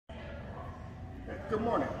Good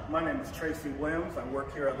morning. My name is Tracy Williams. I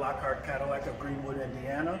work here at Lockhart Cadillac of Greenwood,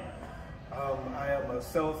 Indiana. I am a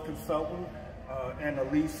sales consultant and a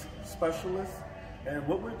lease specialist. And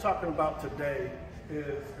what we're talking about today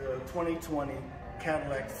is the 2020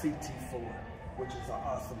 Cadillac CT4, which is an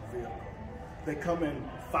awesome vehicle. They come in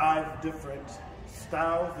 5 different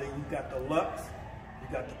styles. You got the Luxe, you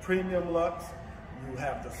got the Premium Luxe, you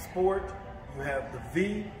have the Sport, you have the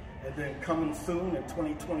V, and then coming soon in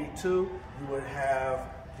 2022, you would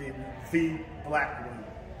have the V Blackwing.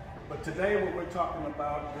 But today what we're talking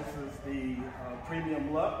about, this is the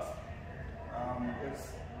Premium Luxe.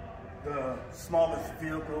 It's the smallest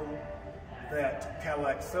vehicle that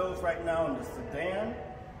Cadillac sells right now in the sedan.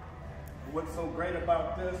 What's so great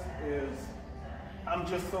about this is I'm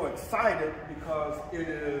just so excited because it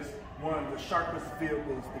is one of the sharpest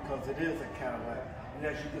vehicles because it is a Cadillac. And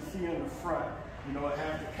as you can see in the front, you know, it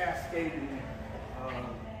has the cascading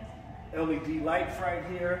LED lights right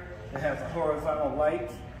here. It has a horizontal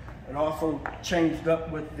lights. It also changed up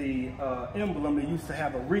with the emblem. It used to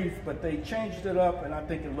have a wreath, but they changed it up and I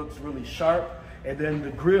think it looks really sharp. And then the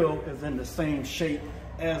grille is in the same shape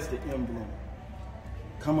as the emblem.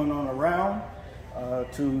 Coming on around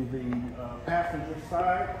to the passenger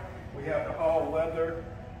side, we have the all-weather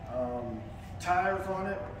tires on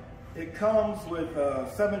it. It comes with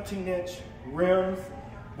 17-inch rims,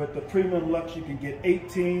 but the Premium Luxe you can get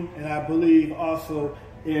 18, and I believe also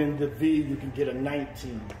in the V you can get a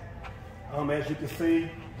 19. As you can see,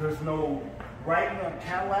 there's no writing on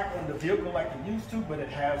Cadillac on the vehicle like it used to, but it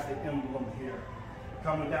has the emblem here.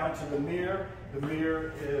 Coming down to the mirror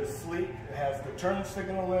is sleek. It has the turn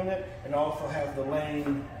signal in it, and also has the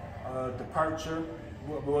lane departure,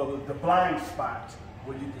 well, the blind spot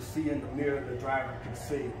where you can see in the mirror the driver can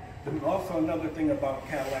see. And also another thing about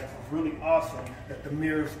Cadillacs is really awesome that the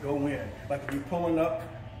mirrors go in. Like if you're pulling up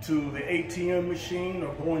to the ATM machine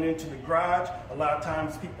or going into the garage, a lot of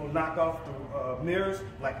times people knock off the mirrors,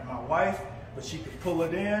 like my wife, but she can pull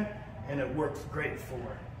it in and it works great for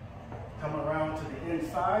her. Coming around to the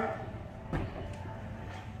inside.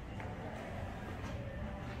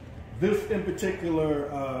 This in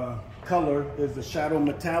particular color is the Shadow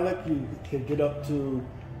Metallic. You can get up to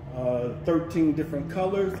 13 different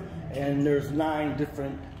colors, and there's 9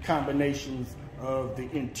 different combinations of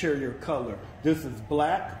the interior color. This is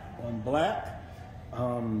black on black.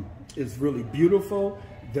 It's really beautiful.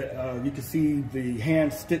 You can see the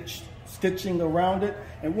hand stitching around it.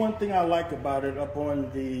 And one thing I like about it, up on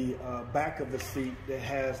the back of the seat, it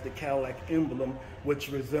has the Cadillac emblem, which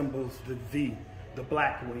resembles the V, the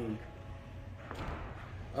Blackwing.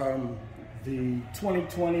 The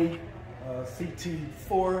 2020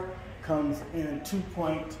 CT4 comes in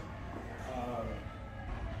 2.0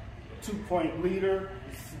 liter,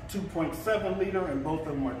 2.7 liter, and both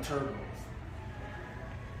of them are turbos.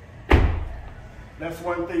 That's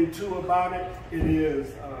one thing too about it. It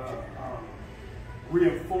is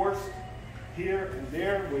reinforced here and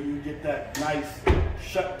there where you get that nice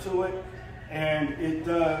shut to it. And it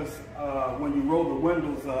does, when you roll the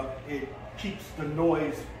windows up, it keeps the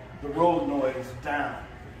noise, the road noise down.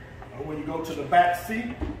 When you go to the back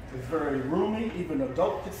seat, it's very roomy. Even an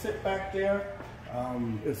adult can sit back there.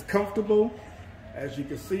 It's comfortable. As you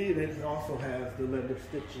can see, it also has the leather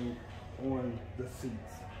stitching on the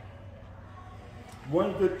seats.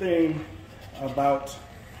 One good thing about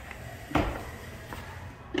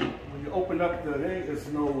when you open up the thing, there's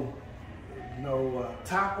no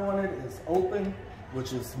top on it. It's open,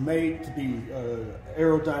 which is made to be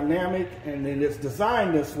aerodynamic, and then it's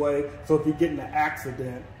designed this way so if you get in an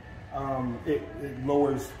accident, it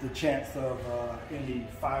lowers the chance of any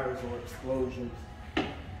fires or explosions.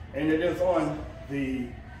 And it is on the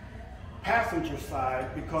passenger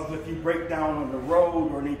side because if you break down on the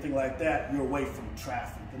road or anything like that, you're away from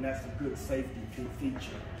traffic, and that's a good safety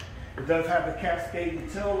feature. It does have the cascading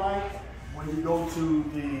tail lights. When you go to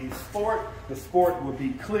the Sport will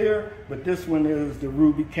be clear, but this one is the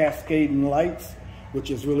ruby cascading lights, which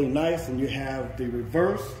is really nice, and you have the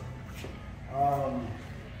reverse.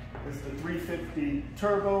 It's the 350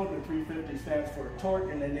 turbo. The 350 stands for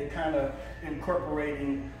torque, and then they kind of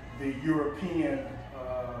incorporating the European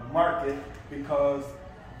market because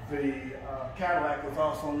the Cadillac is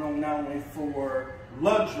also known not only for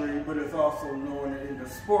luxury, but it's also known in the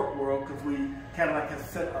sport world because Cadillac has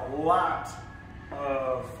set a lot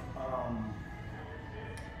of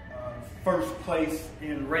first place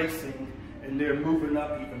in racing, and they're moving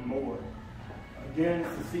up even more. Again,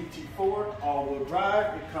 it's the CT4, all-wheel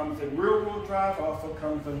drive. It comes in rear-wheel drive, also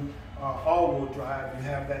comes in all-wheel drive. You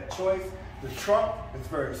have that choice. The trunk is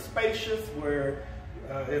very spacious where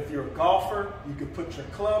if you're a golfer, you can put your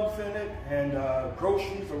clubs in it and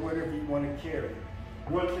groceries or whatever you want to carry.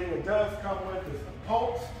 One thing it does come with is the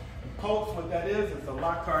pulse. The pulse, what that is the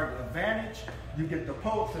Lockhart Advantage. You get the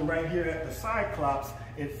pulse, and right here at the Cyclops,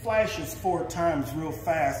 it flashes 4 times real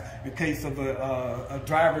fast. In case of a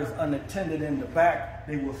driver's unattended in the back,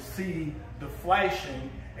 they will see the flashing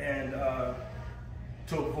and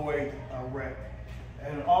to avoid a wreck.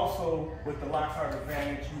 And also with the Lockhart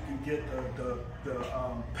Advantage, you can get the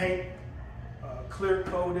paint clear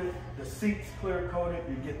coated, the seats clear coated,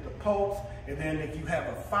 you get the pulse, and then if you have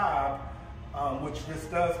a fob, which this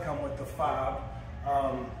does come with the fob,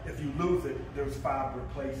 if you lose it, there's fob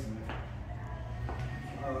replacement.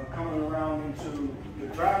 Coming around into the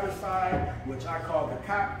driver's side, which I call the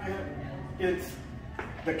cockpit, it's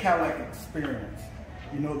the Cadillac experience.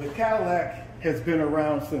 You know, the Cadillac has been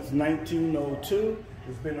around since 1902.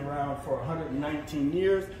 It's been around for 119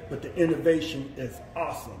 years, but the innovation is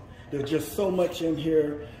awesome. There's just so much in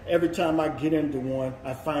here. Every time I get into one,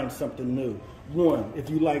 I find something new. One, if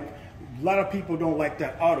you like, a lot of people don't like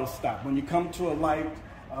that auto stop. When you come to a light,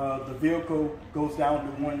 the vehicle goes down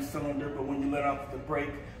to 1 cylinder, but when you let off the brake,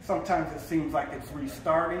 sometimes it seems like it's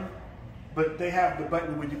restarting. But they have the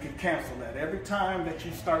button where you can cancel that. Every time that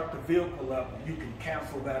you start the vehicle up, you can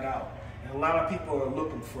cancel that out. And a lot of people are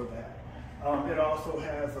looking for that. It also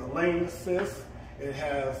has a lane assist. It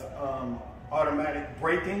has automatic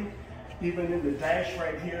braking. Even in the dash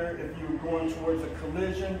right here, if you're going towards a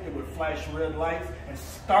collision, it would flash red lights and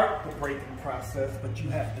start the braking process, but you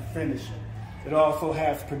have to finish it. It also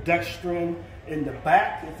has pedestrian in the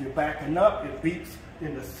back. If you're backing up, it beeps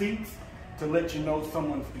in the seats to let you know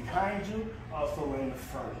someone's behind you, also in the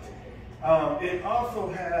front. It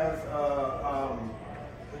also has,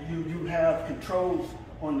 you have controls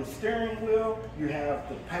on the steering wheel. You have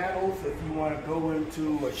the paddles if you want to go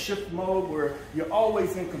into a shift mode where you're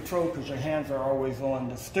always in control because your hands are always on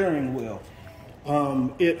the steering wheel.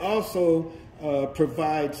 It also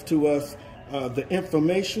provides to us the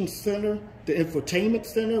information center, the infotainment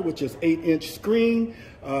center, which is 8-inch screen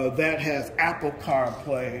that has Apple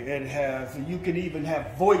CarPlay. It has, you can even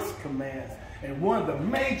have voice commands. And one of the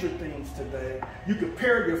major things today, you can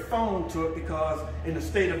pair your phone to it because in the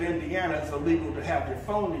state of Indiana, it's illegal to have your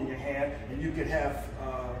phone in your hand, and you can have,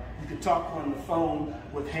 you can talk on the phone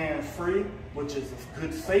with hands-free, which is a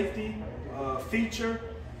good safety feature.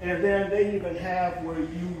 And then they even have where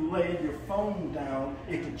you lay your phone down,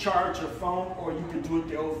 it can charge your phone, or you can do it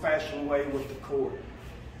the old-fashioned way with the cord.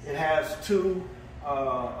 It has 2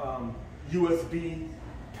 USB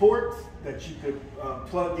ports that you could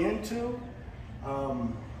plug into.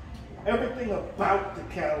 Everything about the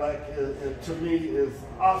Cadillac to me is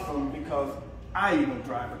awesome because I even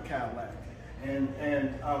drive a Cadillac, and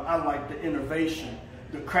I like the innovation,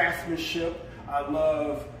 the craftsmanship. I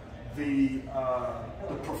love the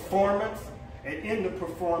performance, and in the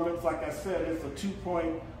performance, like I said, it's a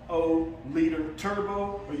 2.0 liter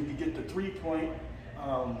turbo, or you can get the 3-point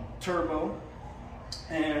turbo,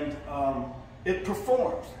 and it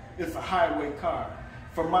performs. It's a highway car.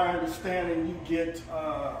 From my understanding, you get,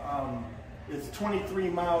 it's 23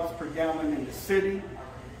 miles per gallon in the city,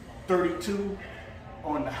 32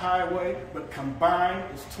 on the highway, but combined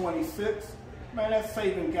it's 26. Man, that's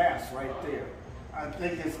saving gas right there. I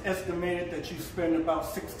think it's estimated that you spend about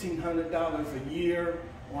 $1,600 a year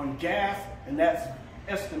on gas, and that's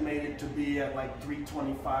estimated to be at like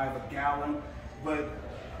 $3.25 a gallon, but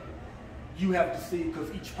you have to see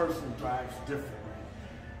because each person drives differently.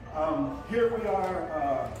 Here we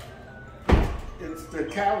are, it's the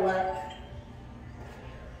Cadillac.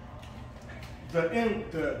 The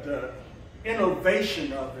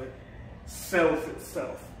innovation of it sells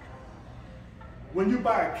itself. When you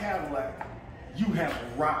buy a Cadillac, you have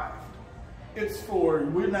arrived. It's for,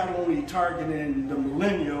 we're not only targeting the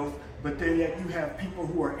millennials, but then yet you have people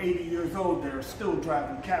who are 80 years old that are still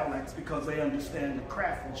driving Cadillacs because they understand the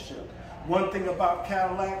craftsmanship. One thing about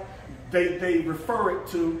Cadillac, they refer it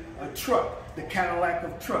to a truck, the Cadillac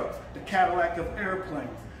of trucks, the Cadillac of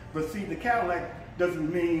airplanes. But see, the Cadillac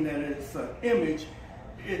doesn't mean that it's an image,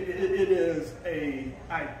 it is a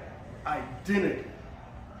identity.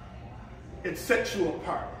 It sets you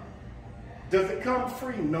apart. Does it come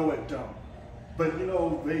free? No, it don't. But you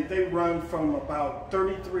know, they run from about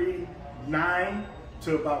 $33,900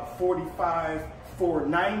 to about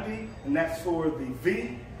 $45,490, and that's for the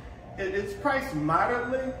V. It's priced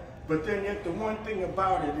moderately, but then yet the one thing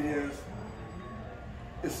about it is,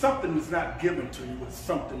 it's something that's not given to you, it's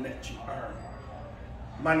something that you earn.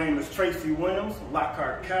 My name is Tracy Williams,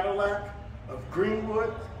 Lockhart Cadillac of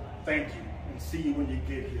Greenwood. Thank you, and see you when you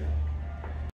get here.